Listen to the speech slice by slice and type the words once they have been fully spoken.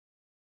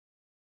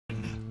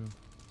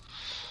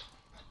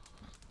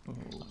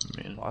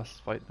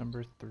Last fight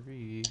number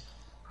 3.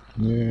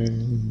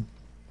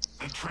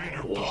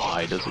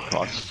 Why does it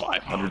cost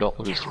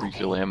 $500 to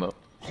refill ammo?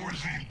 I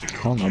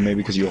don't know,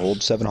 maybe because you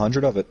hold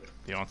 700 of it.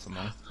 You want some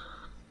money?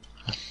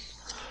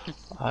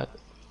 I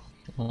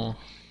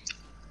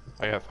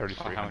got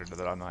 3,300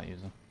 that I'm not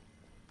using.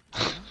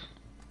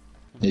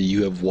 Yeah,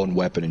 you have one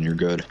weapon and you're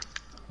good.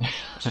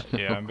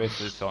 Yeah, I'm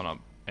basically filling up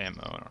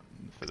ammo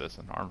for this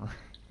and armor.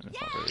 And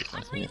it's not very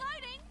expensive.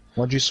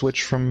 Why'd you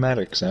switch from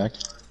medic, Zach?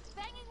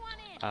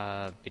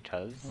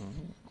 Because.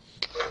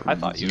 I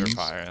thought you were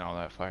firing all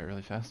that fire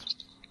really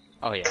fast.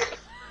 Oh yeah.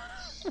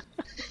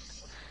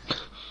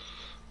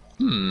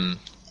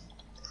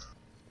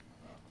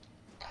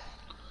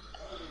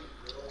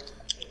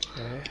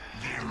 Okay.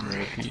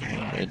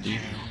 Ready.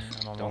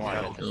 I'm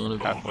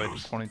almost halfway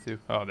to 22.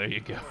 Oh, there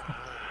you go.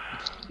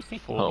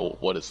 Oh,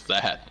 what is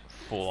that?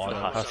 Full auto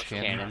husk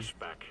cannon.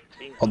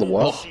 Oh, the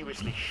what?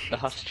 The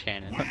husk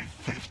cannon.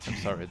 I'm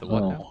sorry, the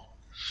what now?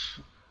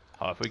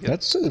 Oh, if we get...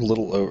 That's a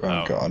little... Oh,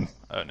 god.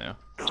 Oh, no.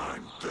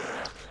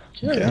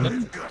 Yeah.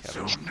 Kevin,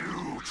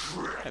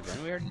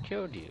 we already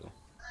killed you.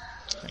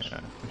 Yeah,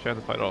 we should have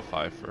to fight all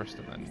 5 first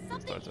and then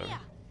it starts over.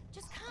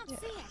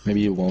 Maybe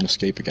you won't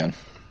escape again.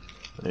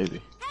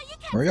 Maybe.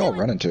 Where are y'all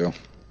running to?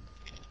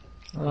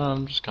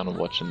 I'm just kind of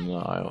watching the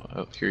aisle.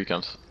 Oh, here he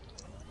comes.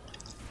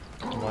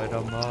 Light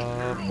them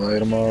up. Light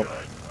them up.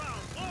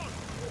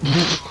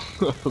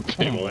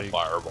 Big old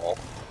fireball.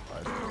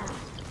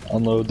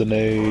 Unload the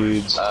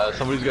nades.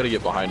 Somebody's got to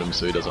get behind him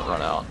so he doesn't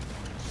run out.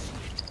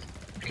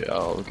 Okay,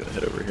 I'll go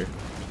head over here.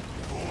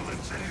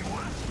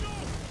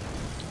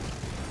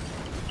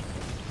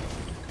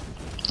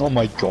 Oh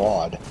my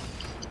god.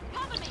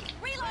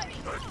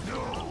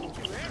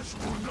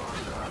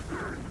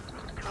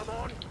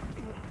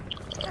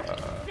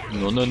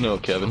 No,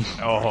 Kevin.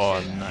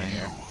 Oh,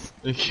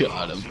 nice.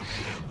 Got him.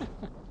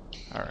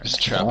 Alright.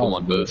 Just trap him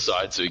on both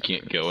sides so he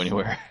can't go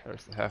anywhere.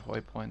 There's the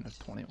halfway point of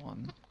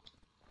 21.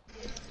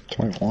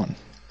 21.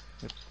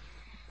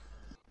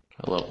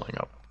 Leveling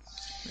up.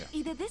 Yeah.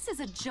 Either this is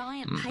a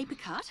giant paper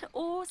cut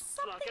or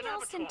something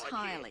else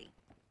entirely.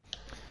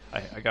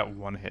 I got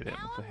 1 hit in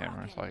with the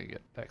hammer, so I could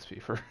get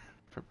XP for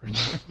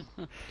Bridget.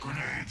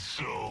 Grenades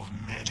solve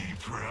many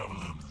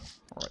problems.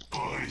 Alright,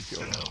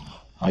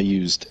 I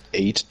used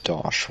 8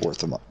 dosh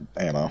worth of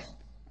ammo.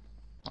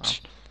 wow.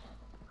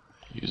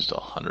 Used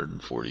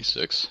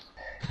 146.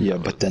 Yeah,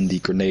 but then the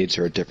grenades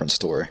are a different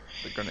story.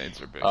 The grenades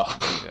are big. Oh.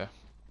 Yeah,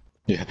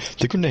 Yeah,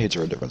 the grenades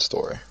are a different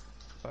story.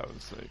 that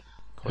was like...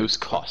 Who's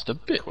cost a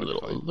bit, a quick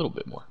fight. little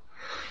bit more.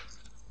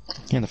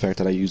 And the fact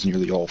that I used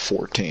nearly all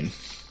 14.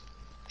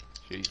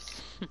 Jeez.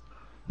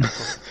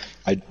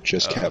 I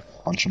just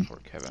kept punching. Poor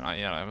Kevin.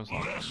 I was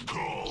on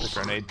the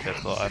grenade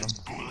pistol item.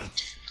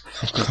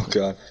 Oh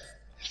god.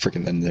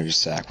 Freaking then there's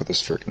Zach with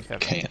his freaking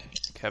can.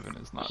 Kevin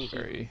is not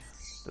very...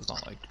 does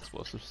not like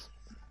explosives.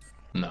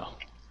 No.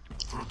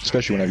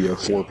 Especially whenever you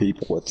have 4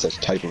 people with this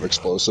type of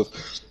explosive.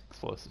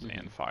 Explosives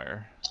and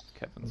fire.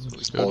 Kevin's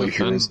really good. All you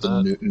hear is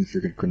the Newton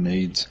freaking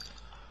grenades.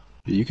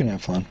 Yeah, you can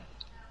have fun.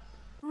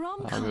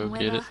 I'll go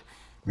get it.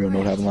 We don't know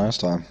what happened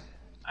last time.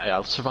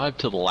 I'll survive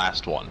till the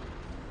last one.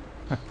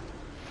 I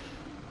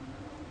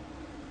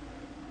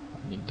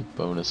need the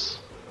bonus.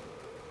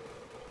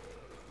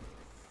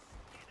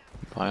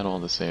 Buying all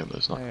this ammo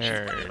is not cheap.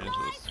 There is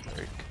this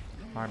Drick.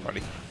 Hi,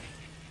 buddy.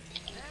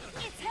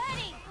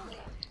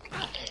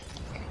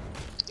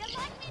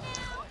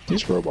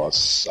 These robots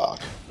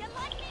suck.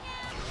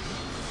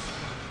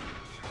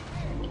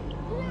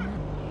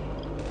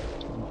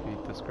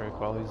 Beat this Drick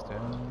while he's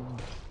down.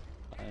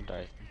 I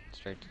died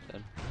straight to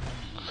dead.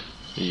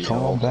 Yeah,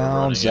 Calm they're down,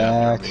 running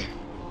Zach. after me.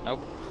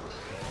 Nope.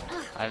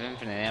 I have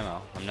infinite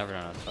ammo. I'm never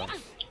gonna stop.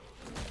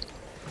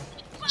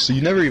 So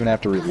you never even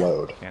have to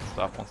reload. Can't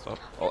stop, won't stop.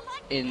 Oh,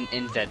 in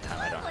dead time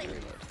I don't have to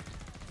reload.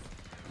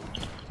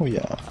 Oh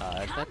yeah.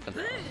 That's the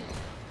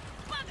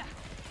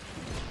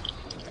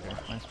Okay,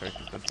 nice Drick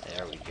is good.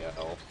 There we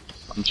go.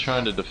 I'm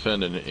trying to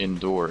defend an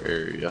indoor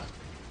area.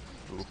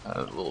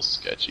 A little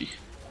sketchy.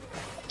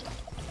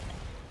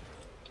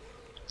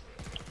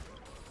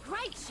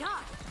 Great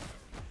shot.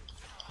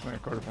 Come here,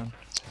 quarterback.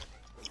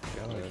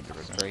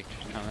 Straight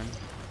coming.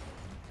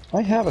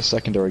 I have a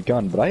secondary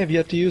gun, but I have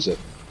yet to use it.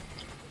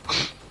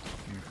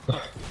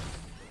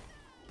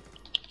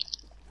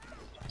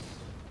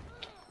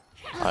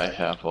 I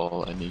have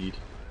all I need.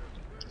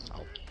 Oh,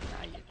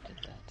 now you did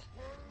that.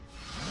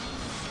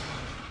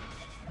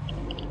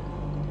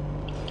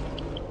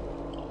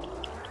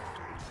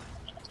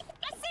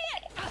 I see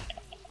it.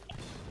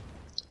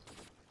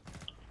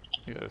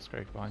 You got a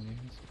Strike behind you.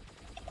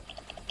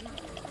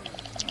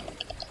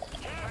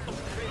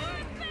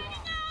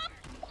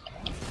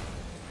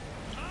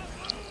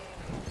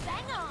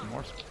 Bang on.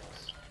 More Strikes.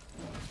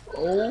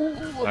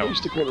 Oh, I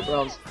used to credit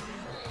rounds.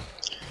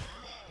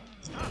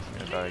 I'm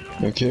gonna die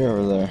again. Okay,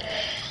 over there.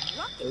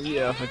 Oh,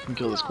 yeah, I can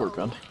kill this cord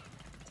gun.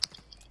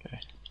 Okay.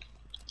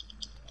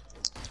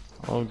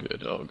 All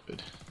good, all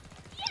good.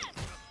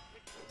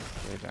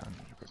 Way down.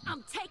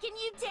 I'm taking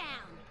you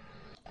down.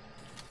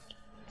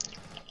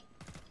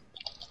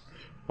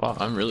 Wow,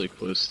 I'm really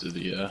close to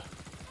the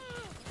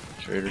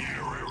trader. The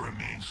area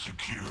remains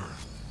secure.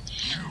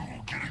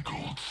 You get a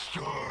gold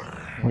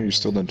star. Well, you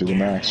still didn't do the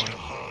max. Want a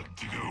hug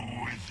to go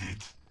with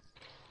it.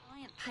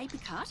 Giant paper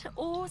cut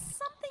or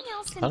something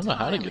else I entirely. don't know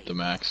how to get the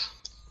max.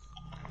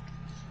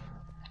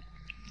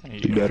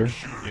 Do better.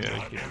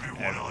 Yeah, keep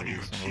every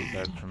single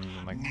bed from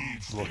like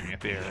looking at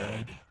the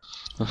area.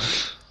 Don't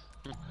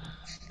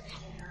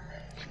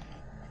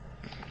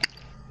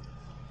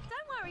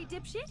worry,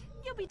 dipshit.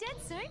 You'll be dead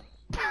soon.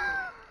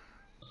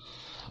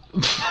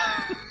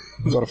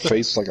 You got a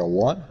face like a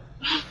what?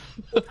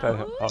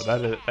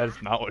 That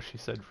is not what she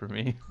said for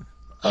me.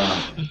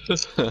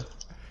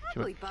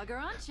 Ugly bugger,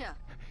 aren't you?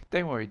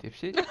 Don't worry,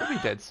 dipshit. You'll be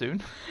dead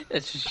soon.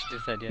 That's what she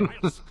just said, yeah.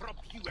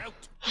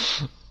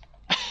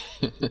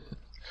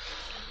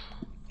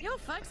 Your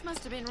folks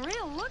must have been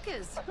real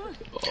lookers.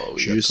 Oh,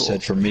 She just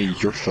said for me,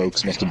 your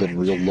folks must have been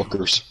real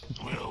lookers.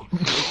 Well,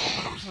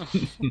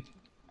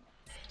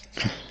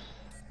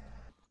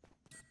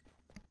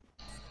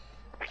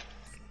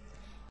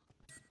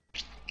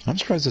 I'm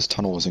surprised this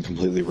tunnel wasn't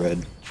completely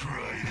red.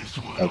 try this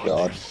one. Oh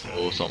god.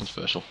 Oh, something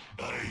special.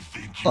 I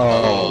think you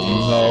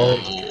Oh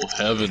Oh,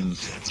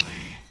 heavens.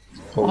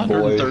 no. Oh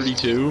boy.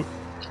 132?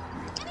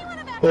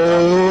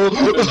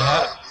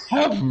 Oh.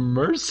 Have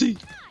mercy.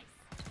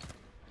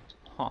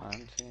 Huh. I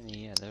haven't seen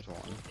any yet. There's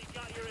one.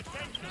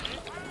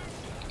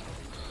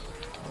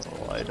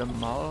 Light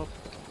him up.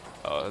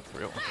 Oh, that's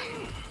real.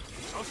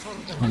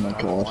 Oh my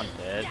god. One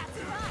dead.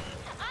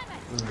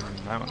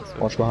 That one's so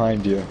Watch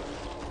behind you.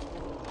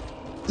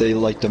 They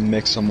like to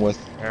mix them with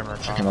Hammer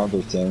fucking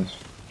other things.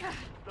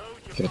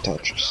 Can't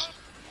touch us.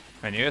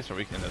 Man, you guys are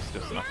weakening this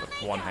just enough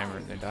with one hammer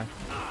and they die.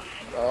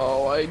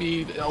 Oh, I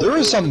need help. There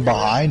is something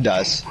behind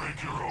us.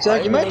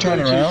 Zach, you might turn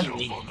around.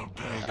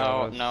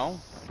 Oh, no.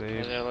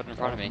 Save. They're looking in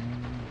front of me.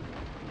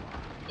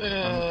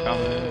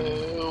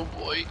 Oh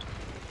boy.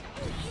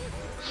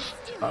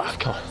 Ah,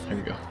 come on. There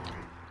you go.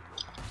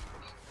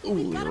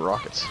 Ooh, the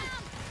rockets.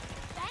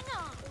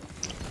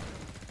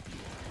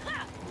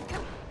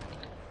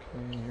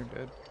 Okay, you're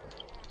dead.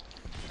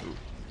 Ooh,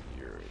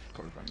 you're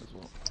covered by him as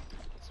well.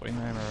 Swing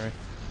the hammer, right?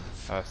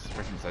 It's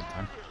freaking Z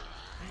time.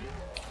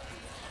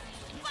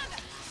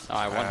 Oh,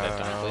 I want that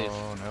time, please.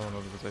 Oh, no,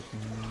 another position.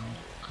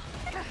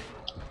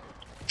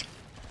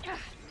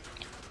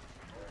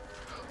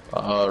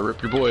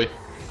 Rip your boy.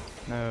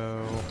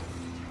 No.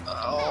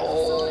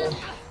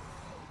 Oh.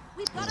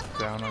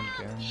 Down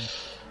again.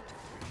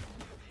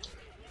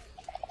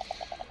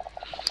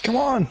 Come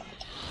on.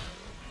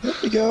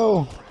 Let me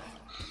go.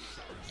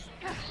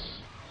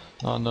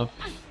 Not enough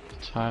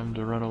time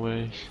to run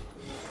away.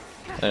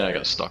 And I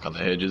got stuck on the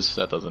hedges.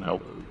 That doesn't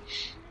help.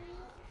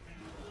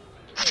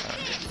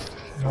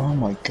 Oh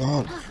my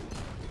god.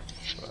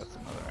 So that's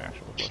another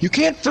actual question. You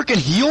can't freaking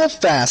heal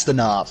fast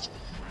enough.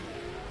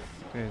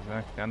 Okay,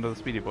 Zach, down to the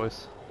speedy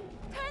boys.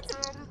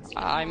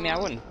 I mean, I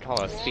wouldn't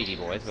call us speedy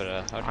boys, but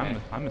okay.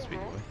 I'm a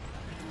speedy boy.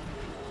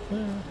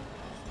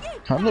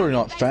 I'm literally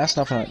not fast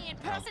enough. Why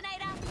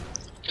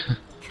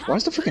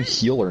is the freaking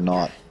healer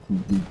not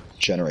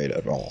regenerate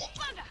at all?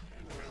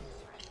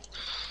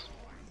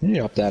 You need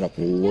to up that up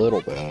a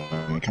little bit.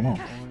 I mean, come on.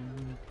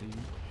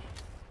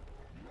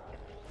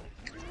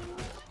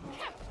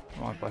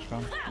 Come on, flesh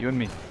pound. You and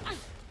me.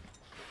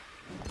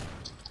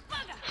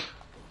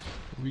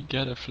 We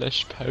get a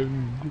flesh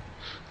pound.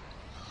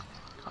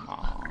 Come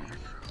on.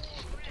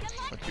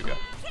 What you got?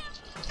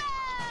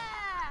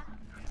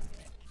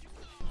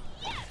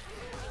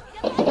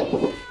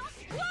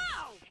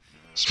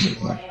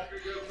 Smooth man.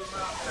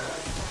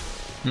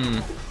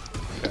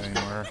 Okay,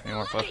 any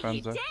more flesh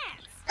pounds there?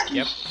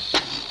 Yep.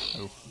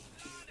 Oh.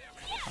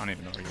 I don't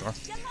even know where you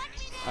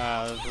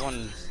are.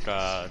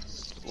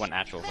 There's one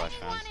actual flesh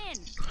pound.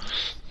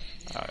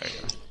 There you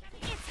go.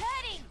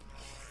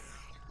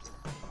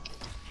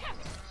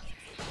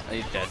 Oh,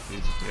 he's dead.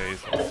 Yeah,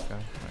 he's the last guy.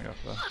 I got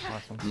the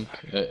last one.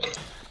 Okay.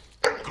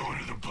 go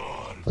to the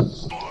pod.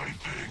 Buy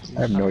things.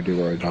 I have no idea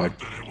where I died.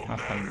 Then it will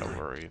Nothing to matter.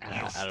 worry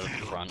about. Out of the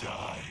front.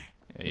 Die.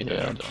 Yeah, you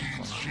Yeah, did.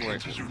 Where,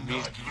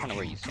 kind of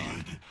where you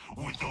stand.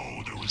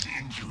 Although there was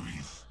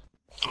injuries.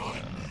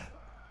 Fun.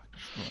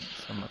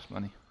 So much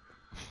money.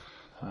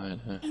 I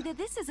know. Either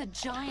this is a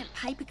giant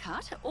paper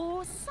cut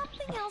or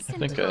something else I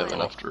think I have entirely.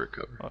 enough to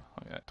recover. Oh,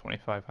 I got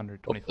 2,500,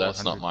 Oh,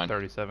 that's not 2,400, mine.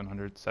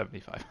 3,700,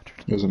 7,500.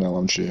 There's an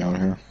LMG out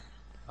here.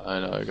 I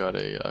know, I got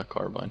a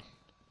carbine.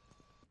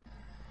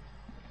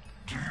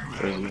 Do you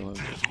Where's have the a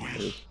other death one?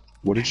 wish?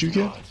 What did you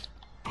get?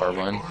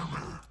 Carbine.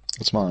 Armor.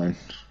 What's mine?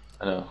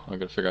 I know, I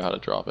gotta figure out how to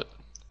drop it.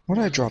 What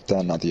did I drop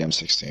down? Not the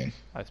M16.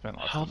 I spent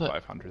less How than the-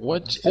 500.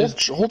 What Hold,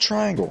 is... hold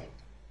triangle.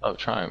 Oh,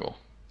 triangle.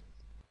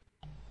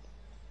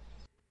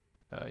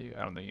 I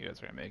don't think you guys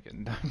are gonna make it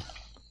in time.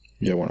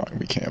 Yeah,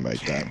 we can't make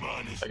that.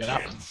 Minus Check it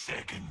out. 10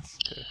 seconds.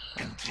 Okay.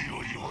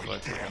 Until you're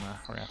But dead. we're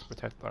gonna have to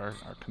protect our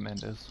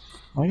commandos.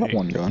 I got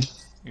one gun.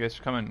 You guys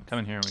come in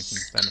here and we can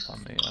stand up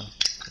on the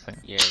thing.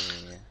 Yeah.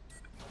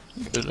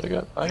 Dude,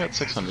 I got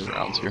 600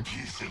 rounds here.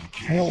 Piece of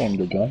I got one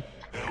good gun.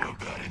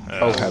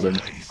 Oh heaven.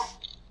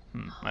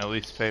 My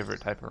least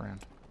favorite type of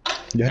round.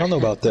 Yeah, I don't know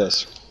about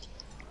this.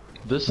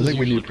 This I is think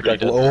we need to usually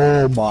protect. pretty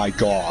Oh my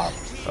god.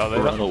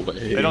 Oh, Run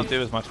away. they don't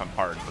do as much on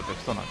hard, but they're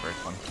still not very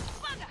fun.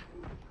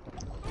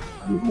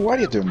 Why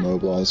do you have to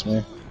immobilize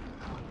me?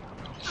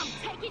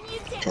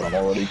 God, I'm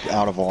already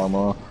out of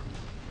armor.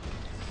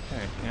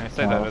 Hey, yeah, I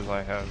say that as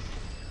I have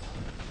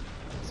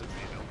 60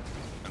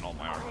 in all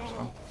my armor,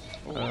 so.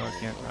 I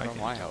can't. Where'd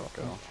my health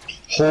go?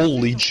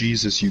 Holy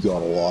Jesus, you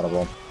got a lot of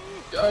them.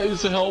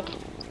 Guys, help!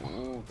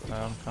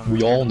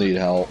 We all need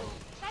help.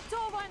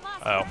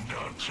 Oh,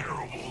 Not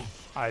terrible.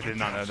 I did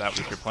not know that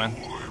was your plan.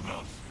 Worry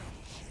about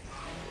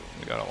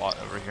We got a lot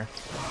over here.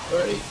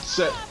 Ready,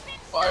 set,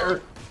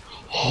 fire!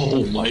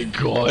 Oh my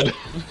god!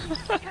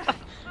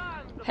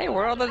 Hey,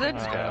 where all the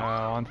zips go?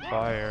 On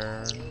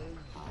fire.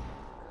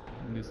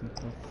 Do some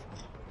stuff.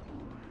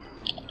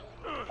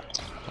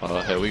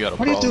 Hey, we got a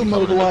Why do you have to problem coming in the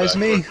immobilize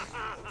back. me?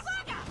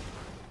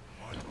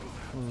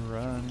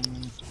 Run.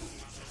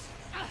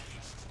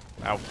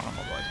 Ow,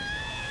 immobilize me.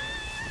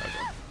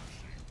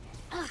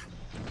 Okay.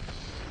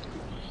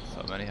 So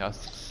many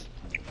husks.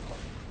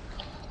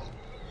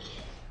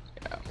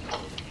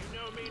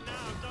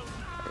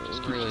 I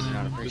really do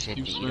not appreciate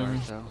the ER,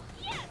 though.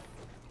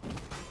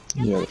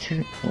 Yeah, the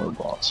freaking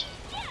robots.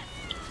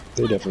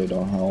 They definitely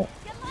don't help.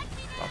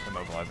 Stop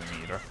immobilizing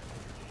me, either.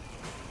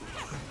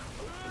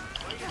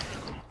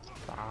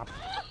 Stop.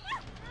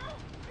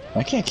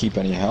 I can't keep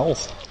any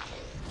health.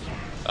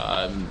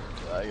 I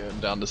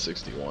got down to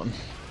 61.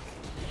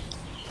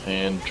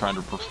 And trying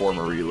to perform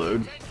a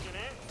reload.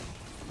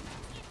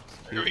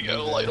 Here we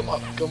go, light them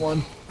up, come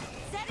on.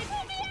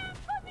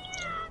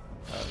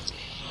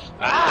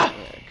 Ah!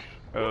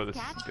 Oh, this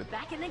is Cat's good.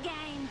 back in the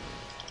game.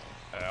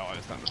 Oh, I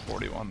just down to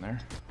 41 there.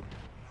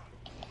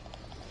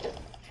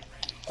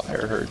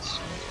 Fire hurts.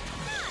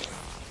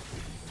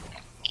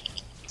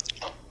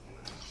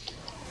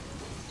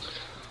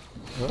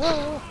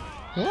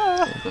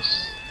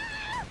 This-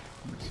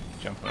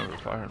 Jumping over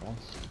firewalls.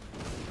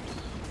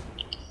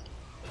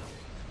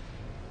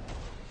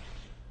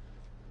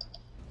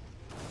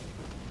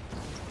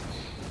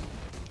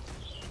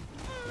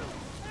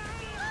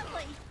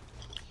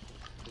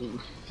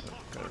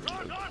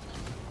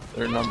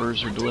 Their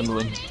numbers are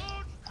dwindling.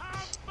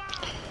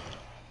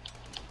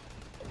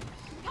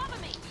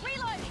 Cover me.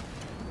 Reloading.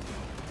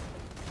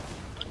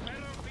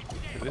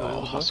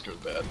 Oh, Husker's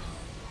bad.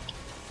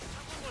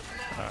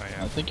 Oh, I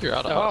yeah. think you're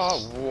out of Oh,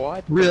 Husks.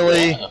 what?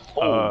 Really?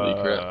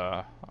 Holy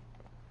crap.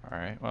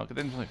 Alright, well,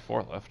 there's only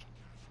 4 left.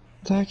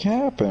 What the heck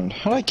happened?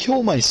 How did I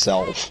kill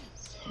myself?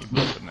 You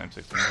both put an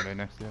M16 today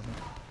next to you.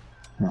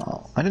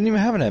 No, I didn't even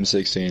have an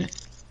M16.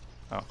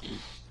 Oh.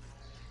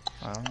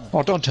 I don't know.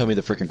 Oh, don't tell me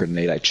the freaking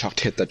grenade I chucked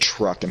hit the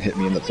truck and hit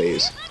me in the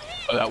face.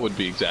 That would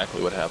be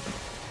exactly what happened.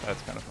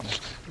 That's kind of funny.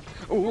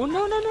 Oh,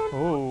 no, no, no.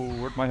 Oh,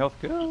 where'd my health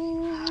go?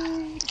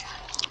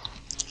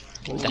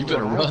 You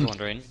better I was run.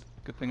 wondering.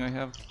 Good thing I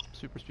have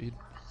super speed.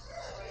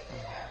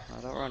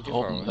 I don't run too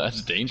far Oh, away.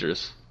 that's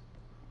dangerous.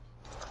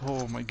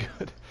 Oh my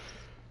god.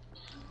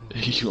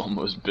 You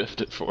almost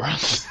biffed it for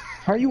us.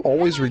 How are you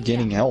always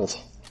regaining health?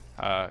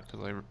 Because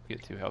I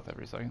get 2 health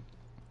every second.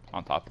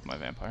 On top of my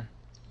vampire.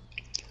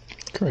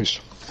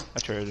 Christ. I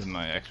traded in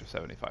my extra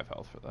 75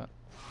 health for that.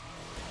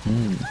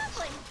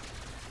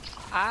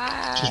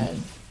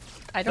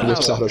 I don't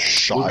Whips know. out a Look at the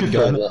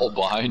shotgun. wall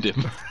behind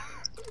him.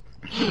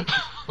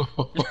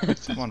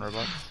 Come on,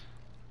 robots.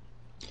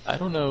 I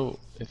don't know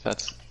if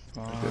that's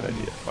Come on, a good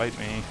idea. Fight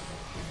me.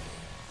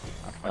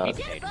 Go.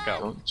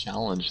 Don't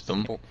challenge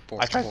them.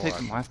 I tried to take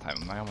them last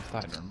time and I almost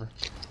died, remember?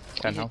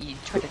 10 health. You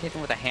tried to hit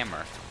him with a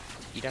hammer.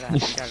 You gotta have a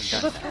gun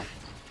now.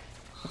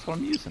 That's what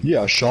I'm using.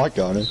 Yeah,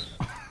 shotgun it.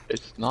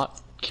 It's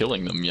not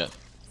killing them yet.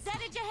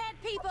 Set it ahead,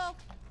 people.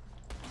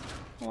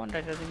 No wonder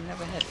I doesn't even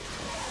have a head.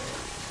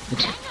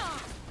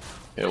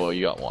 Yeah, well,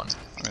 you got one.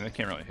 I mean, they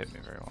can't really hit me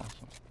very well,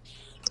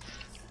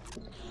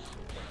 so.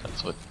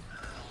 That's what.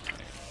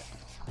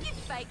 You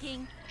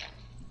faking.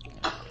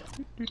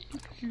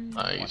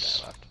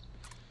 Nice.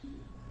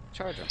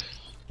 Charge him.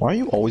 Why are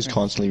you always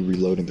constantly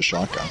reloading the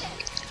shotgun?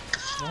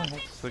 Well,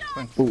 that's 6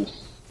 things. Ooh.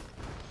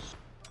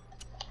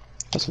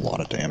 That's a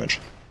lot of damage.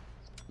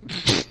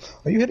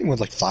 Are you hitting with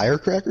like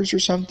firecrackers or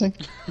something?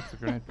 It's a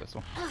grenade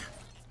pistol.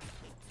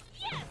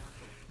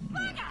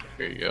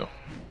 Here you go.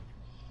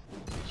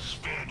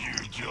 spend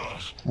your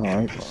dust.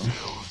 Alright,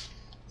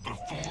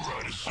 Before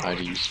I decide Why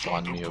do you to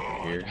spawn start me the over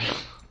war, here?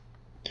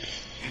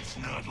 It's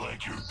not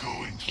like you're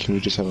going Can we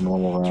just have a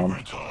normal to round?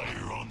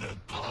 retire on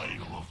that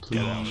pile of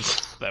Yeah,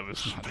 dust. that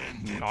was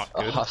not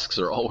good. Husks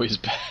are always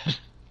bad.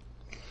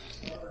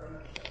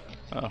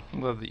 Oh, I'm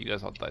glad that you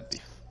guys all died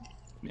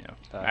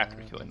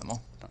after killing them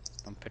all.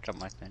 Don't pick up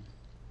my thing.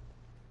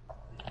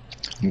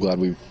 I'm glad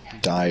we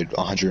died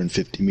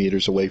 150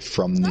 meters away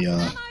from the, Ammo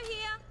here.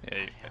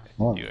 Yeah,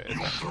 Oh. you guys You'll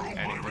don't throw do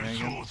my anything again.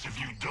 results if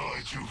you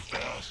die too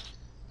fast.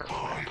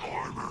 Buy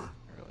armor.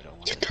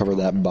 to cover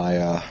that by,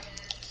 I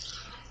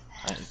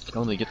can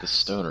only get the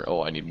stoner.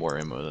 Oh, I need more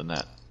ammo than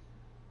that.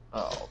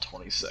 Oh,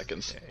 20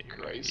 seconds. Yeah,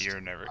 Christ. you're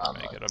never gonna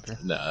make it up here.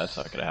 Nah, that's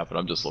not gonna happen.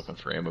 I'm just looking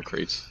for ammo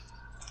crates.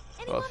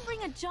 Anyone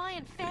bring a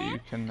giant fan? You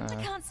can,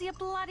 I can't see a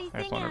bloody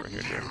there's thing one out over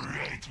here, here. Drick.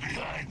 Right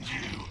behind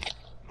you.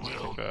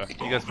 Well, If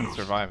you guys can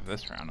survive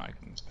this round, I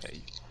can pay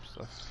you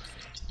stuff.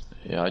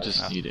 Yeah, I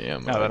just need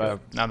ammo.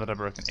 Now that I've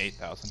broken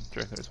 8,000,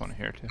 Drick, there's one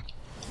here too.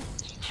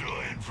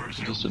 join for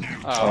some Just a, new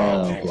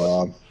Oh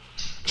god.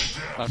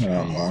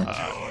 Oh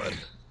my.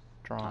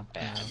 Draw.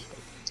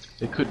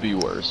 it could be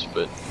worse,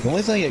 but The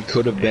only thing it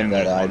could have been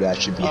that I'd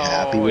actually be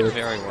happy Oh, it's with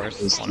very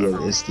worse. is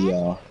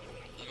the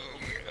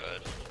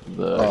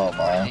the oh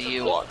my.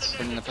 You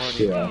in the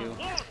party. Yeah. You.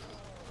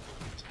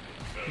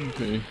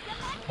 okay.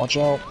 Watch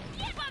out.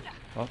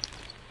 Oh,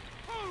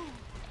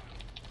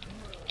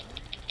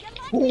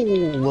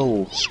 Ooh,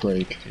 little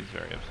scrape. he's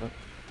very upset.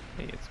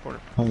 Hey, it's quarter.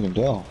 I can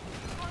tell.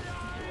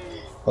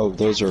 Oh,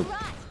 those are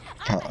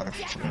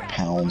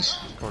pounds.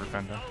 Quarter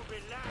pound down.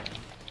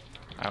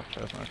 Ouch,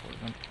 that's not a quarter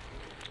pound.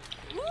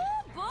 Woo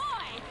boy!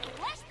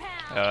 Flesh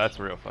pound! Yeah, that's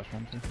a real flesh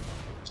pound too.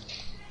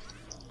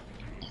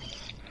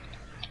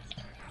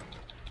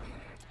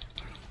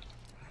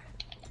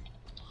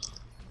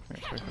 Here,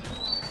 Drick.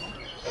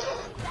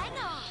 Bang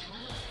on!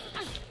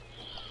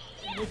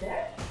 Oh,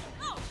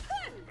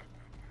 good!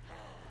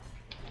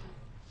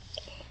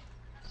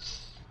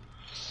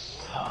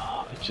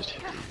 I just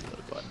hit the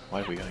reload button.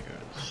 Why do we gotta go to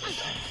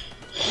this?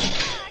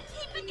 I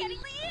keep forgetting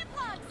the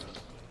earplugs!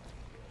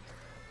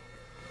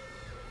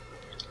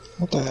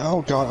 What the hell?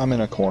 Oh god, I'm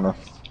in a corner.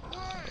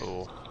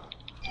 Oh,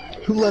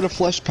 Who let a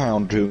flesh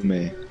pound to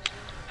me?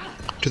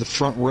 To the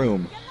front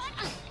room.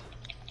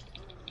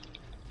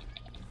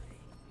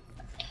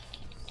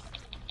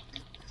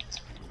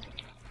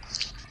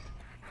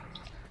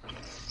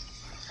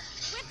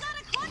 We've got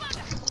a corner!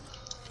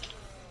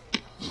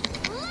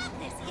 Love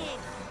this game!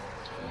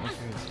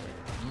 okay,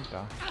 you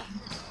die.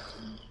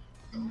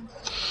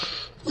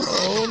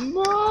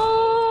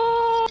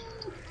 Oh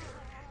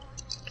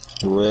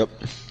Rip.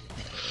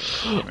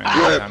 Man,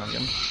 down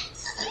again.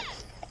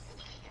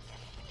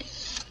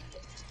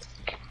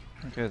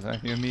 Okay,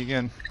 Zach, you and me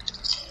again.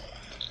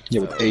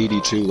 Yeah, with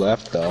 82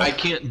 left though. no! I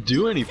can't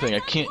do anything. I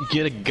can't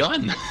get a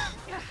gun.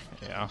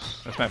 Yeah,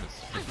 this map is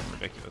freaking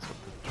ridiculous with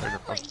the trigger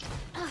push.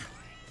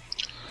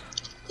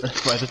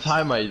 By the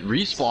time I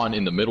respawn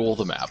in the middle of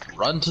the map,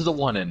 run to the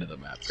one end of the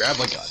map, grab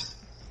a gun.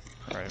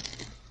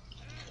 Right.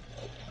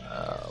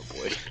 Oh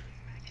boy.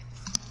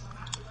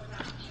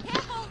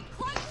 Careful!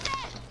 Close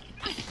set!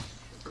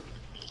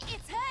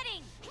 It's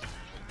hurting!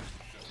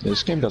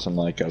 This game doesn't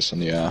like us in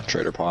the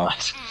trader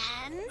pot.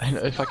 And...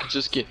 And if I could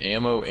just get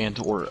ammo and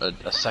or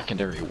a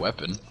secondary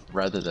weapon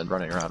rather than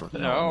running around with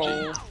an No.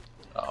 LMG.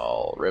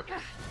 Oh, rip.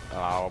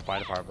 Oh, by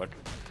the power book.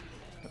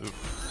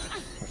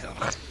 Now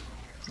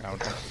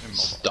it's immobile.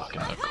 Stuck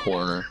in the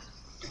corner.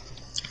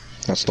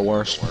 That's the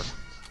worst.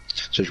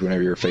 Especially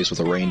whenever you're faced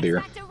with a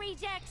reindeer. Factor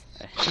reject!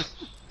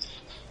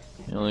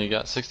 You only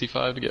got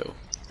 65 to go.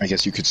 I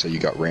guess you could say you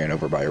got ran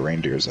over by a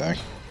reindeer, Zach.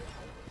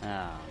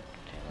 Oh,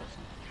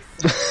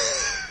 okay,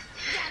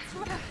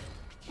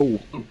 Oh.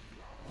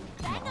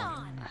 Bang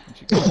on!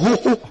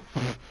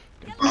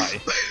 Goodbye.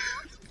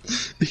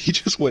 He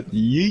just went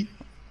yeet.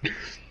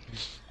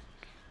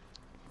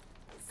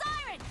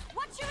 Siren!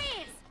 Watch your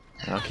ears!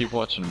 I'll keep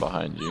watching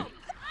behind you.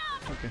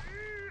 Okay.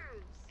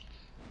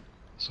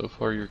 So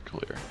far, you're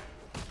clear.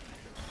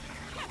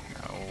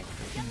 No,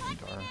 freaking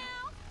dark.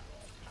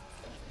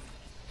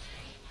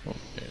 Oh,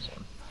 there's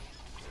one.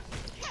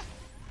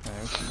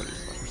 There's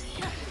somebody's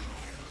left.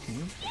 Can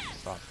you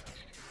stop that?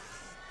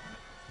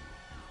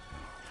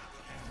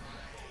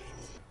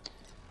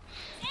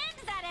 End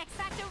that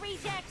X-Factor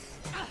reject!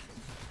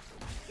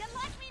 You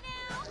like me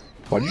now?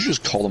 Why did you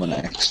just call them an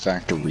X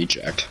Factor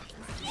reject?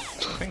 I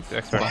think the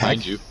X Factor.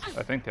 Behind you.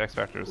 I think the X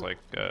Factor is like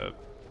a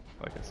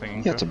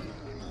singing Yeah, show.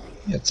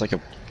 it's like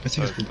a I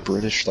think it's a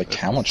British like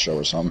talent show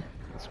or something.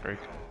 That's great.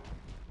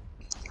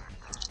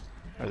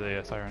 Are they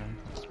a siren? In?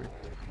 That's great.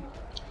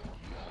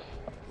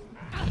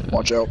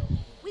 Watch out.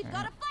 We've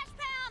got a flash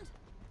pound!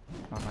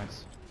 Oh,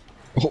 nice.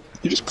 Oh,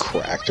 you just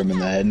cracked him in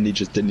the head and he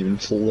just didn't even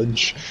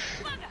flinch.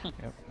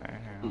 Yep.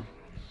 There.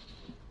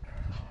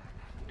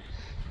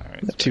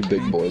 Alright. The two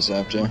big boys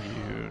after you.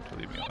 You to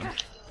leave me alone.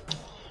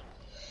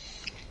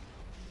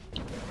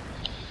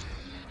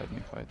 Let me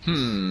fight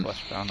this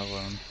flesh bound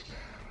alone.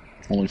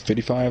 Only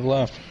 55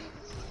 left.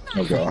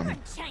 Oh god.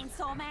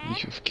 Chainsaw man!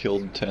 You've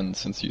killed 10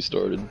 since you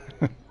started.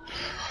 Sorry.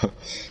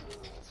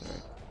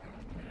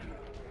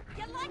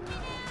 You like me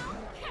now?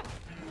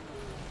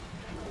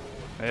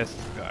 This is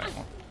the guy I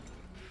want.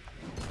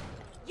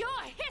 Your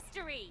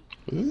history!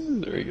 Ooh,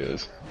 there he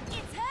goes. It's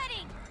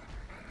hurting!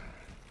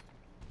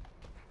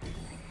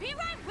 Be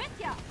right with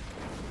ya!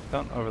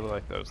 Don't overly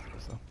like those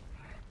things though.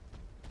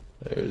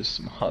 There's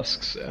some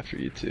husks after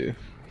you too.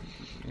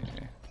 Yeah.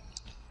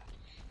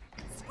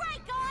 Spray,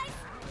 guys!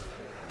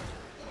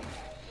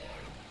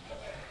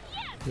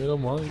 Get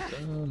him right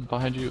down.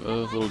 Behind you,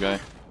 little guy.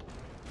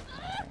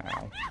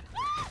 Ow.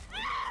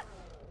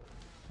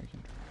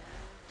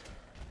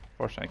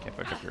 Fortunately, I can't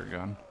pick up your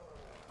gun.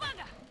 Ow.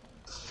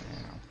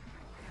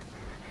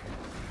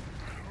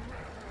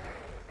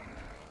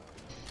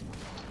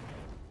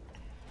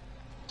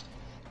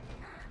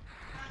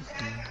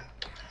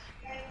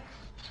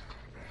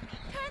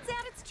 Turns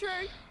out it's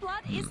true.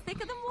 Blood is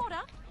thicker than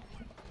water.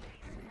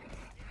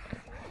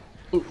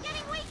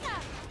 Getting weaker.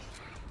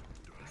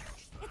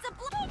 It's a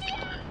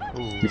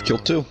blow. Ooh. You've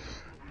killed 2.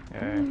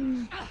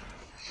 Yeah.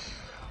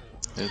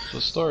 It's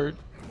a start.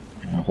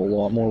 A whole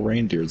lot more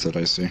reindeers that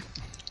I see.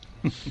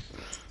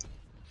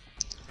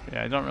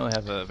 Yeah, I don't really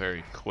have a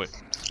very quick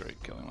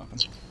straight killing weapon.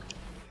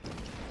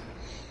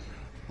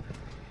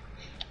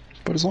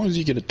 But as long as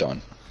you get it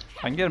done.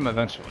 I can get him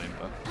eventually,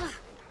 but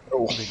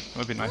Oh. it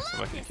would be nice if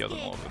I could kill them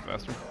a little bit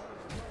faster.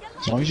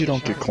 As long as you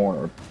don't get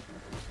cornered.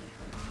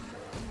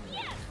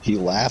 He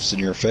laughs in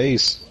your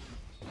face.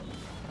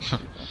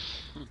 Nice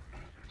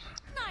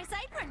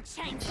apron,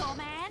 chainsaw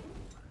man.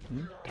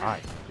 You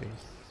died,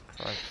 Jesus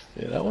Christ.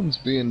 Yeah, that one's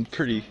being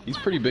pretty. He's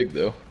pretty big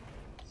though.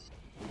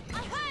 I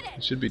heard He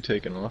it. should be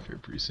taking off here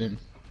pretty soon.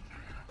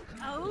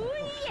 Oh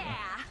yeah.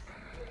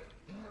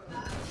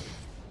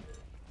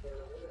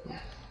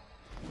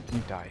 You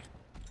die.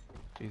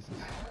 Jesus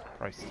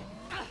Christ.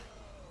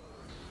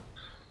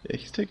 Yeah,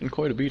 he's taking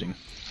quite a beating.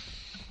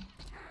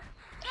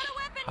 Got a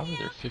weapon How are here.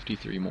 there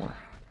 53 more?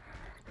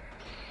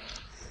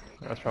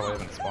 That's probably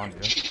haven't spawned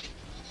yet.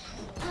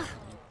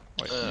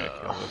 Wait, I'm gonna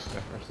kill this guy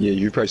first. Yeah,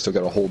 you probably still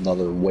got a whole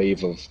nother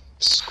wave of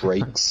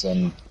scrakes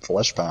and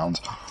flesh pounds.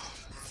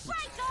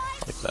 Right,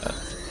 guys. Like that.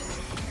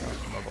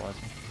 Mobilize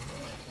him.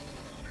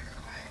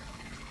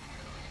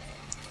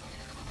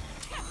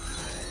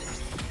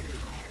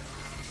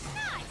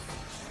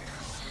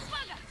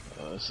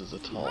 This is a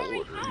tall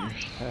order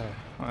here.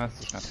 Well, that's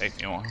just gonna take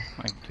me a while.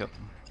 I can kill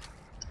them.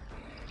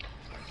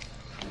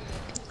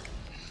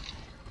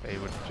 They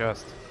would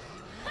just.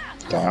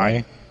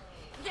 Die.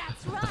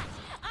 That's right.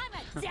 I'm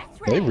a death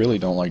They ray. really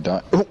don't like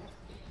die. Oh!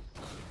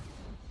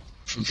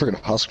 Freaking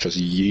Husk just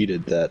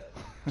yeeted that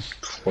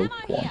cloak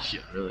one. Yeah,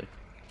 really.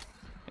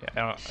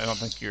 Yeah, I don't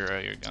think your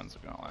guns are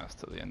gonna last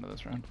till the end of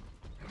this round.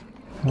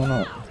 Why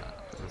not?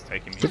 It's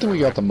taking me. Good thing we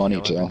got the money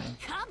forever to kill too.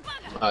 everything. Come,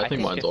 bugger. I think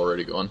think mine's it-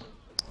 already gone.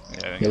 Yeah,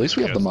 I think Yeah, at least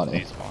we it's have the just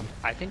money. despawn.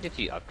 I think if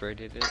you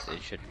upgraded it,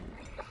 it should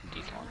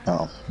despawn.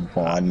 Oh,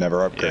 well, I never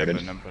Yeah, upgraded.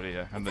 but nobody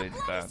did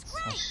that. So.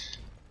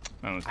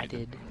 No one's I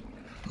did. did.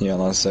 Yeah,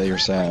 let's say you're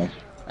saying.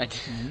 I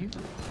did.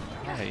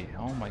 Hey,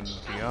 oh my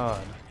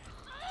god.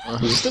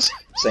 Is this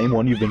the same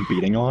one you've been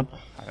beating on?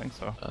 I think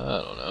so. I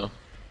don't know.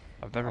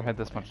 I've never had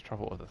this much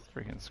trouble with a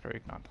freaking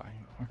Scrake not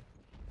dying before.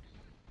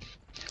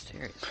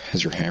 Serious.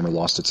 Has your hammer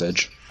lost its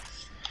edge?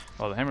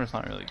 Well, the hammer's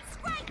not really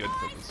good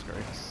for the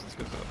Scrakes. It's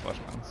good for the flesh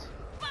ones.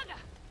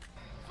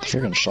 The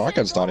freaking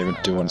shotgun's not even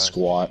doing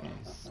squat.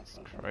 Jesus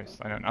Christ,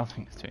 I know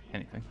nothing is doing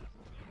anything.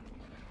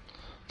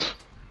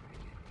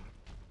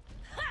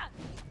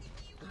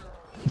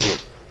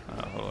 A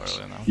little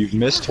early now. You've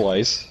missed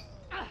twice.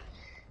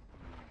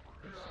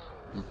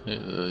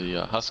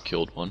 Yeah, Husk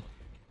killed one.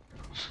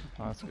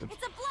 Oh, that's good.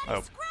 It's a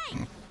bloody Oh.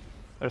 scrape.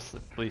 There's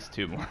at least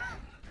 2 more.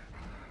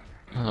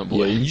 Oh Yeah,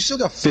 boy. you still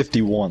got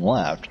 51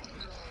 left.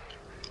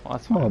 Well,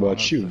 that's I don't know fine.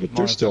 about you, but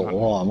there's still a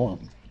lot more.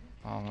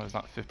 Oh, there's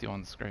not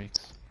 51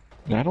 Scrakes.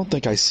 And I don't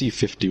think I see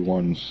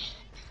 51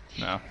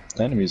 No.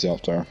 enemies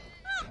out there.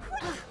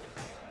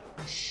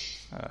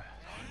 Uh,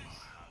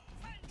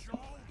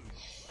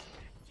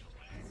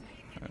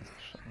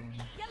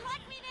 You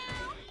like me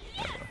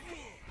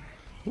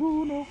now?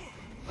 Ooh, no.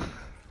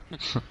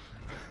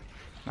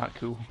 Not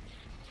cool.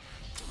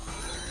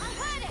 I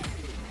heard it.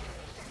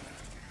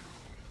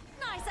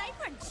 Nice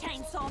apron,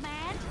 chainsaw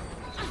man.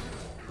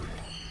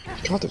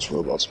 God, these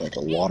robots make a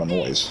lot of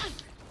noise.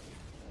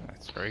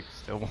 That Scrake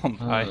still won't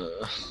die.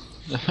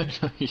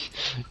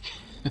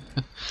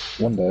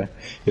 One day,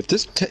 if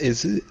this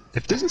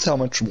is how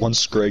much one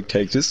Scrake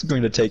takes, this is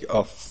going to take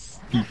a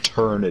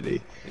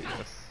eternity. Jesus.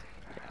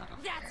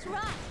 That's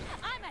right.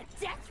 I'm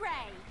a death ray.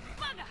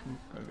 Bugger.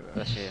 Look at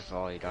that. Especially if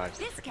all you got is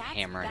This like a cat's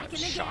hammer and back a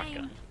in the shotgun.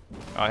 game.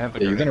 Oh, I have the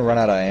Yeah, you're grenade gonna run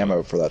out of burst.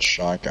 ammo for that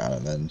shotgun,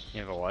 and then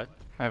You have a what?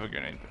 I have a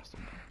grenade burst.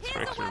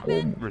 Scrakes are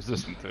weapon.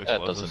 resistant to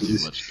That doesn't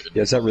explosives. do much good.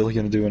 yeah, is that really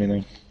gonna do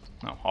anything?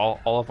 No,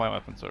 all of my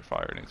weapons are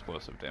fire and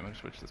explosive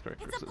damage, which the Scrake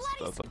It's a resists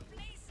both bloody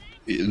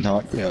of.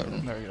 Not yeah.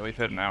 There we go, we've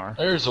hit an hour.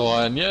 There's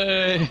one,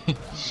 yay! You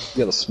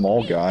got a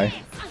small guy.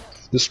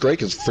 This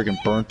Scrake is freaking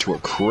burnt to a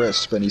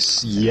crisp, and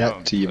he's yet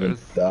No, to even there's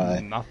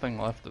die. nothing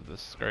left of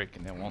this Scrake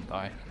and it won't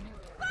die.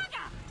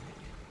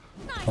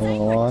 Nice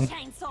Hold on. apron,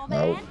 chainsaw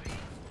Nope. man.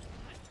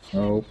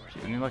 Nope.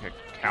 You need like a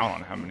count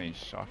on how many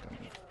shotgun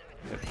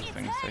hits this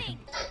thing's taken.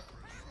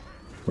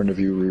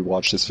 Whenever you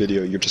rewatch this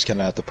video, you're just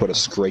gonna have to put a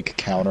Scrake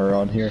counter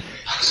on here.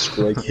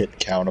 Scrake hit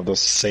count of the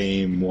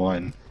same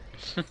one.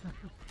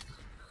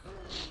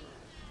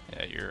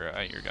 Yeah,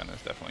 your gun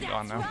is definitely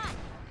gone now.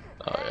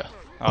 Oh yeah.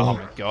 Oh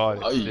my god,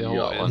 it Oh, you still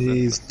got one. is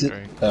He's the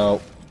Scrake.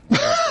 oh.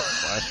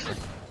 Flashback.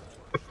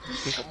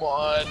 Come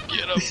on,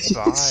 get him!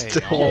 Die.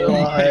 Still Oh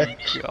alive.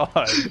 my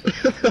god.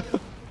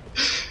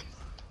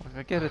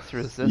 I get it's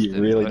resistant. He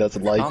really but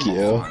doesn't like come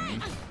you.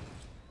 on.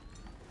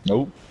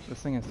 Nope. This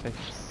thing has taken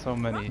so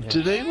many hits.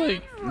 Do they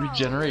like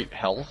regenerate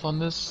health on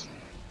this?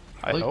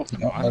 I like- hope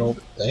No, not. I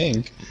don't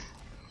think.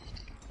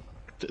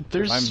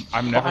 There's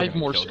I'm never 5 gonna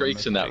more kill them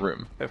Scrakes in if that they-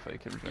 room. If I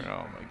can,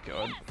 oh my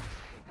god.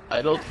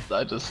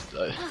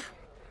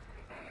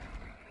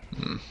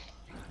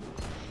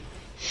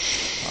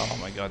 Oh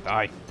my god,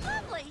 die.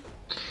 Lovely.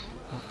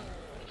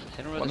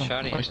 Hit him with a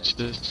shotty. I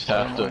just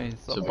have Why am I to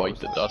so bite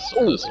the close? dust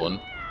on this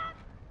one.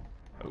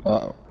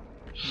 Uh-oh.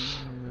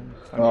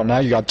 Oh, now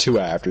you got 2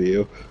 after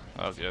you.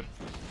 Oh good.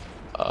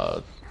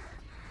 Found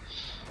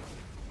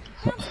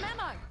some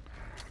ammo.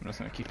 I'm just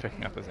gonna keep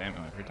picking up his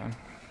ammo every time.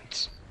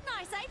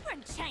 Nice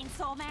apron,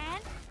 chainsaw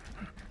man.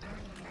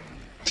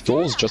 The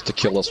goal is just to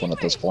kill this one at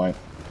this point.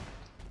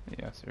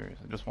 Yeah,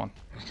 seriously, just one.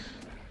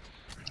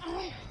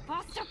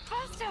 Faster,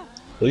 faster.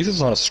 At least it's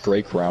not a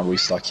Scrake round we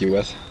stuck you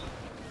with.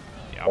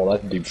 Yeah. Oh,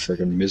 that'd be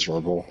freaking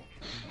miserable.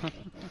 Oh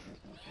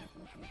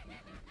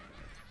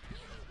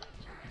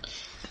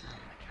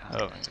my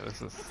god,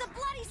 It's a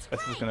bloody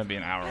this is gonna be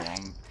an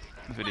hour-long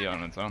video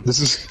on its own. This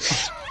is...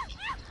 It's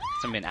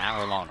gonna be an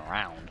hour-long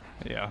round.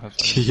 Yeah,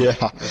 that's yeah.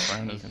 this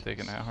round is gonna take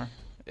an hour.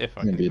 If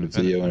I Gonna can be a even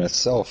video finish in it.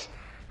 itself.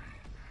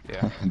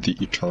 Yeah, The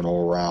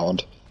eternal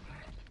round.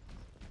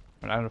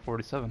 we're out of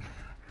 47.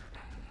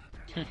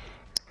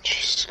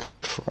 Jesus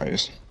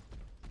Christ.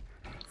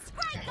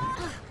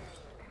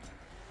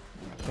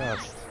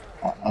 Just.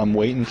 I'm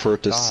waiting for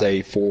it to Die.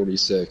 say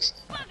 46.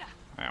 Ow.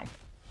 Ow.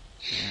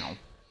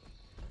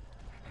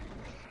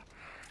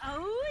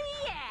 Oh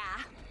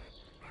yeah.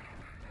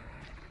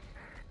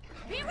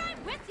 Be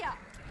right with ya.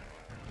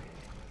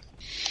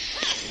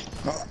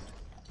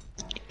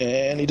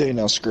 Any day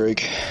now,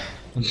 Scrake.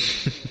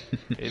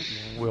 It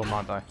will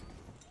not die.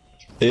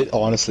 It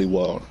honestly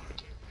won't.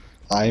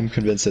 I'm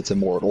convinced it's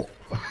immortal.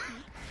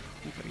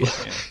 Give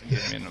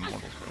me an immortal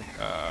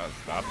Scrake.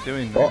 Stop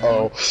doing that.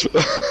 Uh-oh.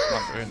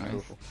 Not very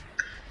nice.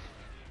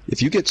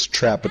 If you get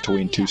trapped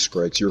between 2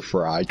 Scrakes, you're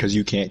fried, because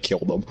you can't kill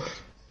them.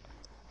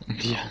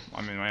 Yeah.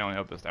 I mean, my only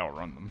hope is to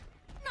outrun them.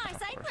 Nice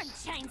Of apron,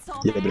 course.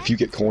 chainsaw Yeah, man. but if you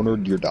get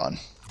cornered, you're done.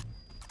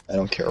 I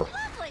don't care.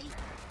 Lovely.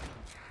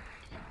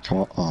 Come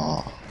on.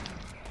 Aw.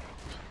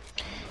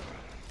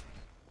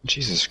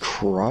 Jesus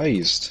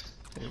Christ.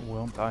 It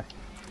will die.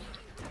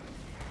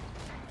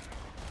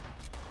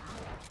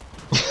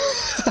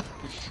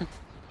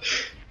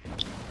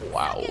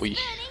 Wow. Burn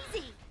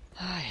easy.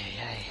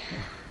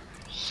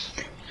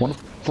 Wonder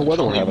for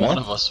whether we're Only having one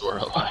that. of us were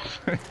alive.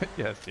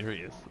 Yeah,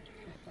 serious.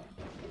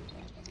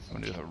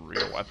 Somebody with a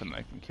real weapon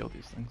that can kill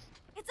these things.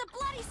 It's a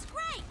bloody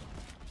scrape.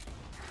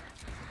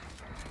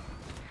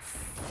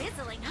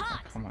 Sizzling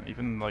hot. Come on,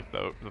 even like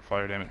the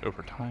fire damage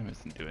over time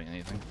isn't doing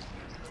anything.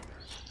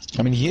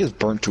 I mean, he is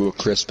burnt to a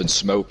crisp and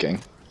smoking.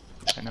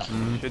 I know,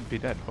 he should be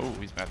dead. Oh,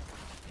 he's mad.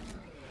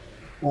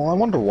 Well, I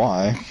wonder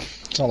why.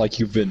 It's not like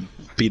you've been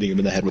beating him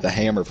in the head with a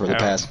hammer for the Ow.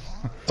 past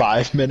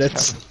 5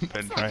 minutes.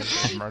 Been trying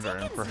to murder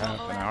him for half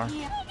an hour.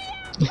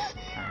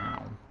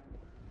 Ow.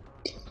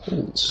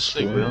 Holy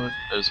shit.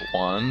 There's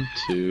 1,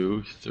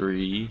 2,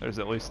 3. There's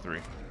at least 3.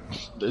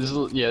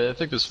 Yeah, I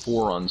think there's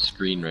 4 on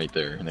screen right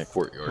there in that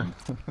courtyard.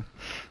 Oh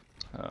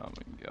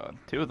my god.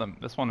 2 of them,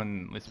 this one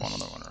and at least one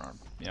other one are,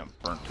 yeah,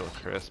 burnt to a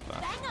crisp.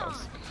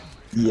 That's,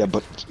 Yeah,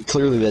 but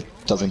clearly that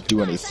doesn't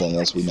do anything,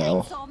 as we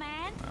know. Chainsaw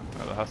man.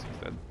 no, the husky's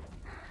dead.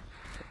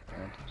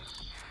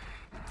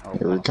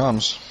 Here it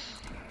comes.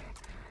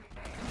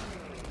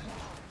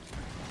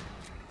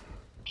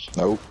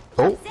 Nope.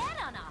 Oh, Set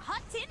on a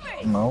hot tin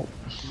roof. no.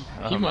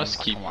 He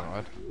must keep Come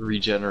on,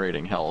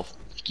 regenerating health.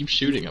 Keep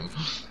shooting him.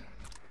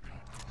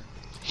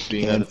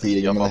 Being And that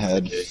beating him in the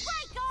head. Right,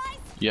 guys.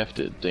 You have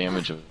to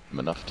damage him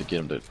enough to get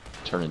him to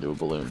turn into a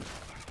balloon.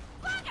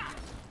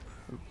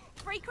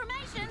 Free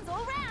cremations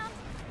all round.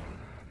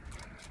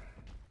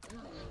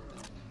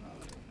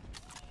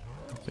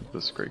 I think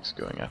this Scrake's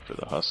going after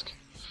the husk.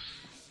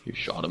 You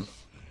shot him.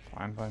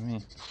 Fine by me.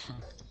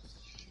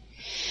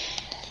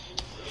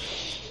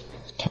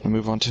 Time to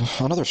move on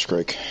to another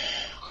Scrake.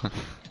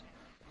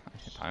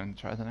 Time to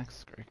try the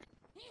next Scrake.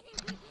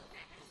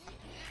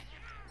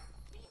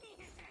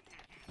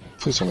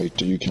 Please tell me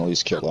you can at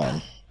least kill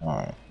them.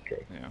 Alright,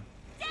 good. Yeah.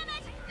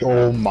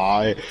 Oh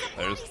my.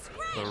 There's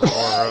the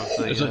roar of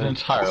the. There's an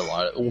entire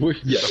lot.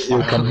 Yeah,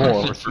 here come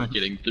more. For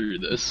getting through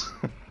this.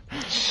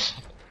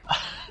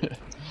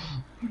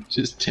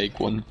 Just take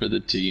one for the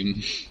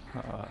team.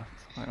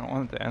 I don't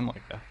want it to end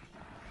like that.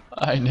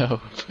 I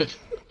know, but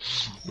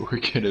we're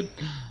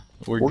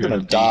gonna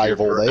be die here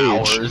of old for age.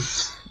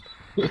 hours.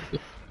 Getting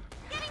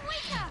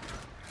weaker.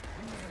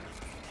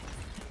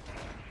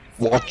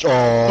 Watch.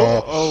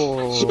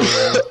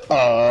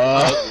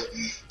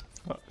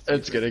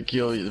 It's gonna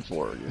kill you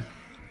for you.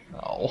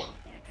 Oh.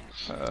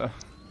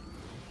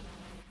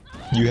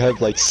 You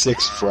have like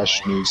 6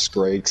 fresh new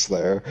Scrakes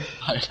there.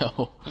 I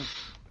know.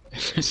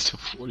 There's still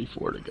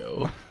 44 to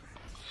go.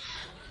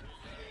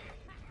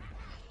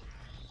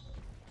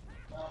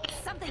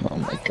 Something Oh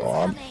my good is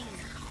God.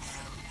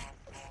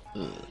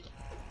 coming.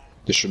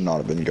 This should not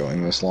have been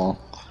going this long.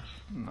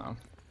 No.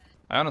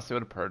 I honestly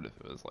would have preferred if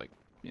it was like,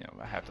 you know,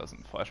 a half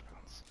dozen flesh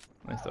pounds.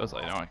 At least those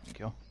I know I can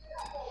kill.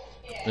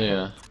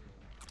 Yeah.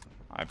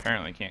 I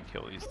apparently can't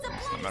kill these things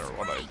no matter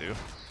what I do.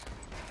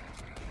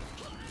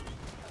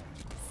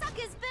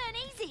 Suckers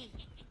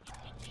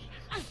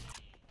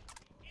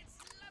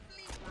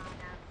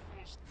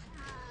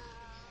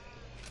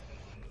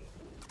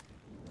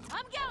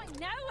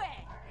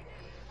nowhere.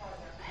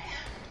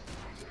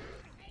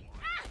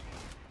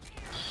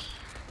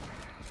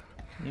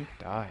 You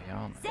die,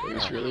 young.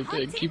 He's really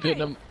big. Keep hitting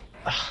him.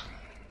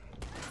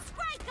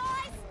 Straight,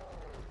 guys.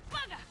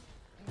 Bugger.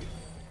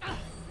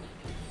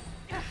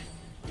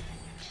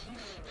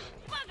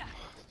 Bugger.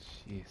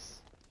 Jeez.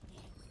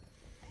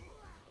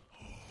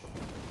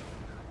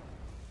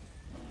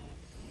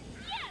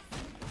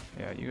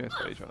 Yeah, you guys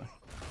fight each other.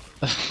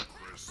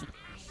 It's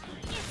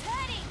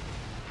hurting.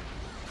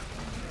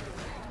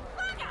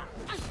 Bugger.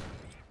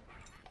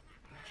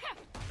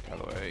 By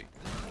the way,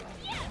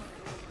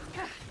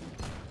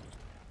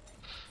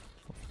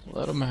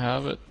 Let him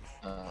have it.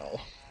 Ow.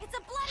 It's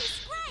a bloody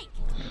scrape.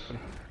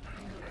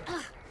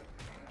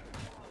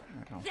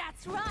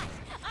 That's right.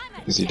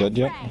 I'm a Is he dead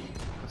yet? prey.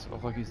 does it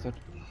look like he's dead?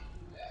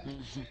 I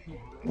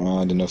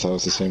didn't know if that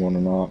was the same one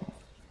or not.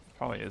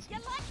 Probably is. You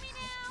like me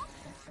now?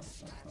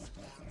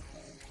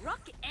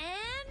 Rock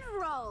and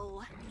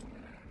roll.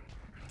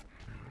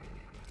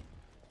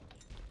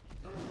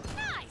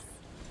 Nice.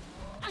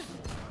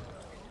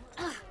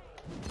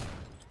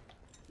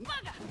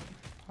 Bugger.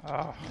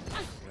 Oh,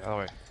 the other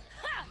way.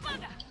 Ha,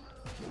 bugger.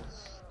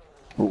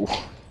 Ooh.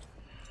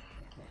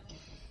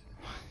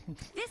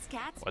 This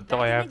cat's What do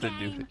I back have in to the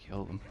do to game.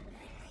 kill them?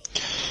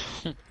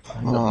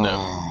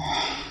 No.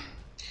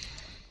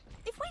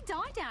 If we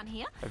die down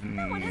here, I've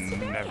no one has to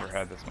bury never us.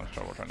 had this much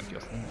trouble trying to kill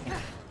them.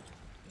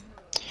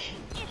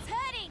 It's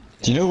hurting.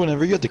 Do you know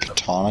whenever you had the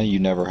katana,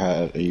 you've never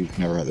had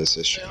this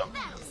issue.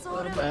 That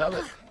sort Let of. him have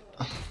it.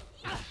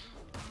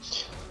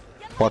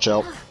 Watch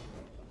out.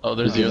 Oh,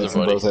 there's the He's other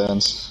from buddy. both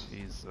ends.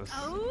 Jesus.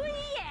 Oh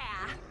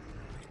yeah.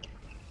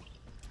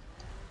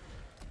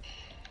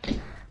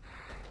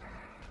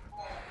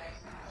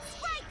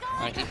 Straight,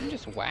 I guys. think I'm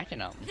just whacking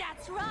them.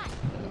 That's right.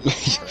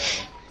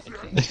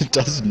 It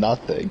does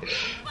nothing.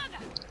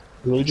 Bugger. It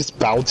really just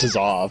bounces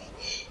off.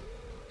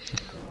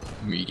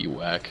 Meaty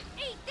whack.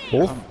 Eat this.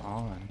 Oh. Come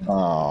on.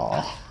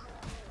 Oh.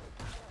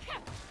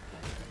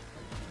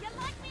 You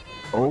like me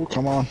now? Oh,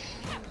 come on.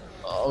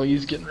 Oh,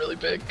 he's getting really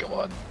big. Come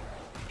on.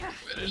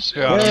 Finish.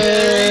 Got him.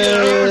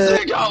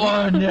 Hey, got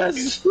one.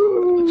 Yes.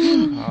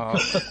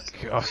 Oh,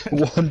 God.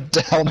 One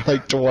down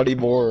like 20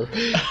 more.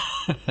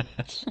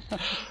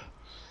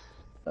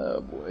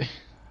 Oh boy.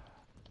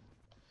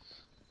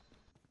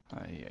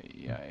 Ay,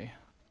 ay, ay.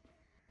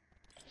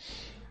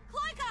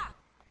 Cloaker.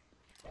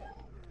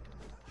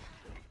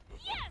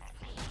 Yes.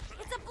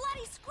 It's a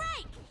bloody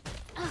scrape.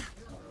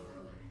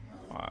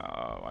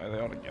 Wow, why are they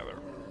all together?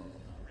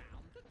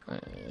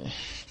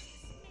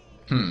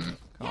 Hmm.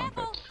 Come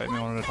on, fight me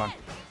one at a time.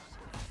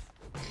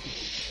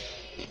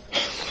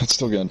 It's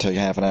still gonna take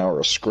half an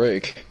hour to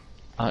scrake.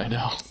 I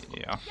know.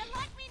 Yeah. You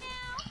like me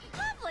now?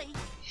 Lovely.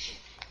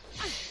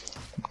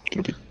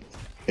 Gonna be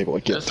able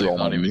to get Guess through they're all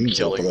my not even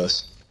moves off of killing.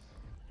 this.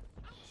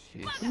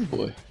 Jeez. Oh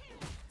boy.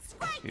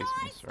 Scrape, Excuse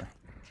me, guys. sir.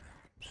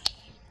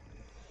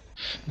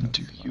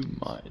 Do you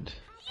mind?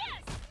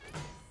 Yes.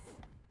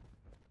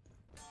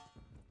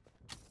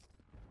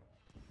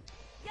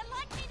 You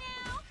like me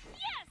now?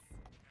 Yes.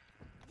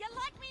 You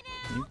like me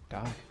now? You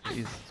die.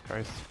 Jesus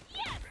Christ.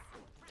 Yes.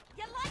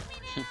 You like me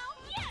now?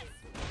 Yes.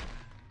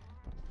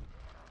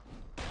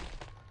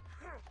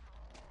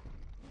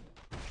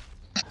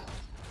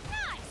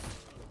 Nice.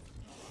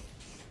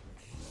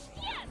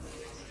 Yes.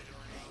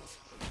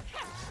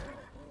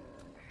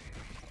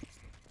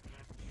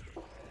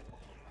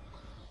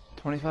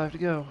 25 to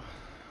go.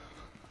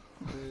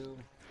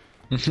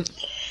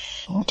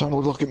 Oh, time to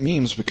look at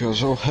memes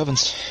because, oh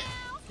heavens.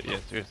 But yeah,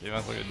 seriously, you might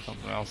as well go do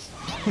something else.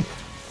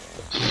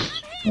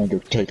 I'm gonna go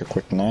take a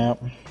quick nap.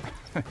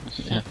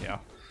 Yeah.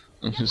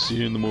 I'm gonna see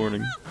you in the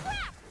morning.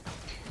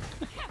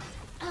 You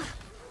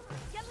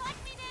like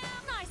me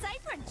now? Nice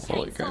apron.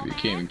 Holy crap, you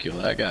can't even kill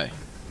that guy.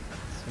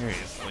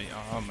 Seriously,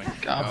 oh my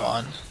god. Come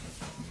on.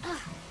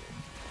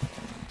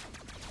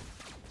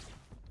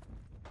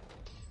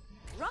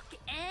 Rock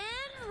and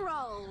I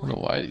roll. don't know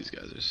why these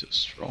guys are so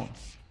strong.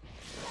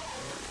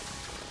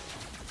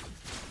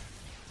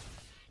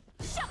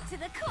 Shock to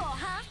the core,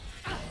 huh?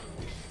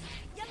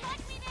 You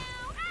like me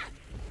now?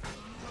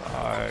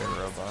 Die,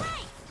 robot.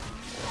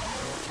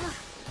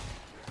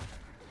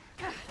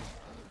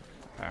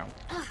 Ow.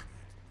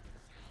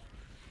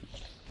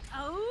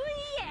 Oh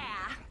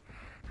yeah.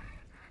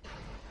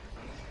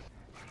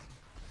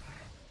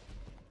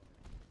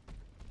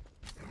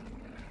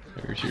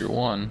 There's your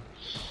one.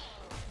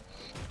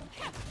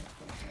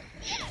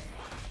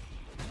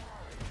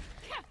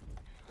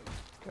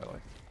 Kelly.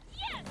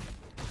 Yes.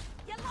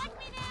 You like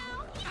me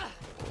now?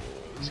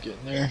 He's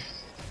getting there.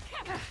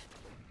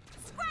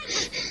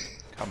 Scrape.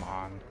 Come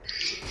on.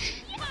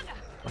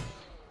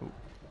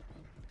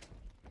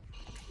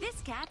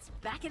 This cat's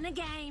back in the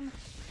game.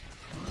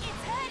 It's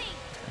hurting.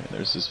 And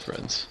there's his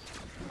friends.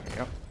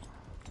 Yep.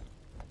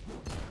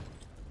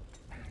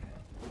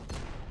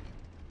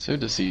 So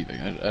deceiving.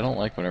 I don't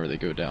like whenever they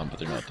go down, but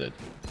they're not dead.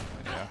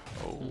 Yeah.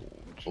 Oh,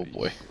 Oh jeez,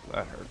 boy.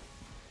 That hurt.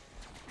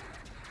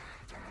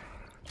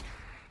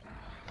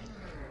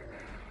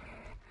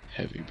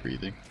 Heavy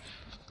breathing.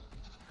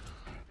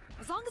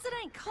 As long as it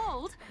ain't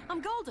cold,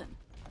 I'm golden.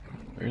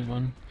 There's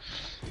one.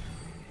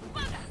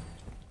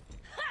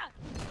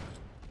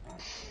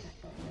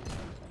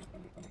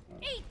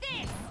 Eat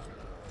this!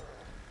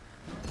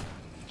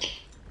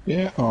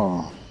 Yeah.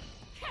 Oh.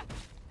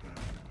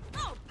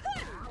 Oh,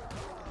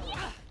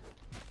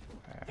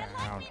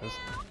 Ow, just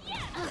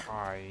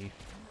die.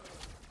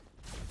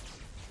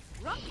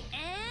 rock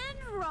and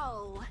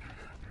roll.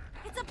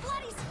 It's a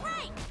bloody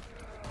snake.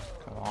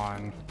 Come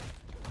on.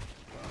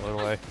 A little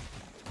way.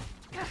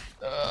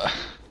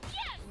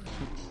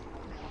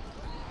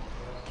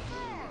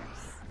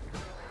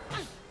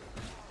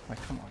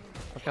 Like, come on.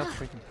 Look how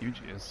freaking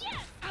huge he is.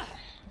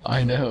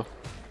 I know.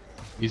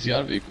 He's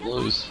gotta be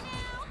close.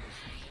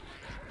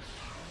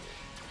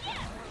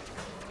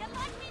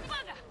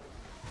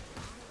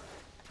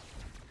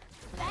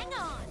 Bang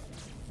on.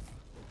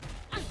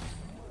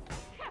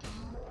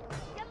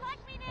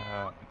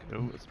 I could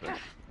do this, but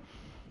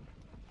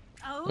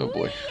Oh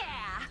boy.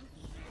 Yeah.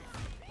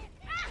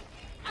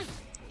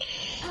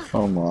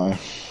 Oh my.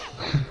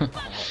 Oh,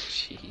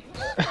 jeez.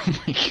 Oh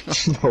my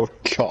god. Oh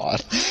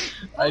god.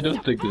 I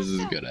don't think this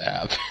is gonna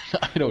happen.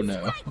 I don't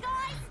know.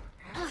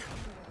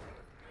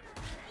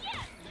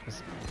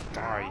 just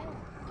die.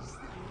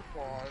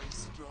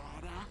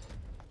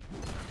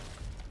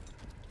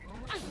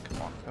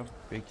 Come on, how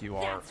big you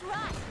are. That's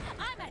right.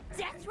 I'm a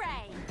death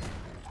ray.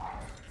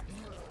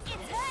 It's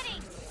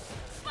hurting.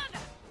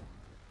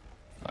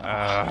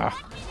 Ow.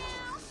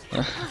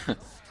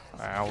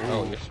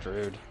 Oh, you're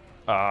screwed.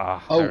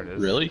 Ah, Oh, there it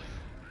is. really?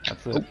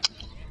 That's it.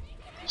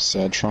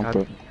 Sad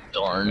trumpet.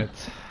 Darn.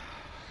 It's,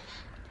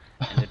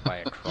 Ended by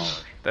a crawler.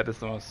 that is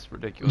the most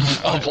ridiculous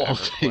thing Of I've all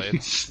ever played.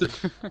 things.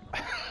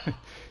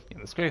 Yeah,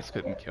 the Space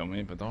couldn't kill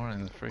me, but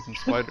darn, the freaking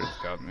spiders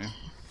got me.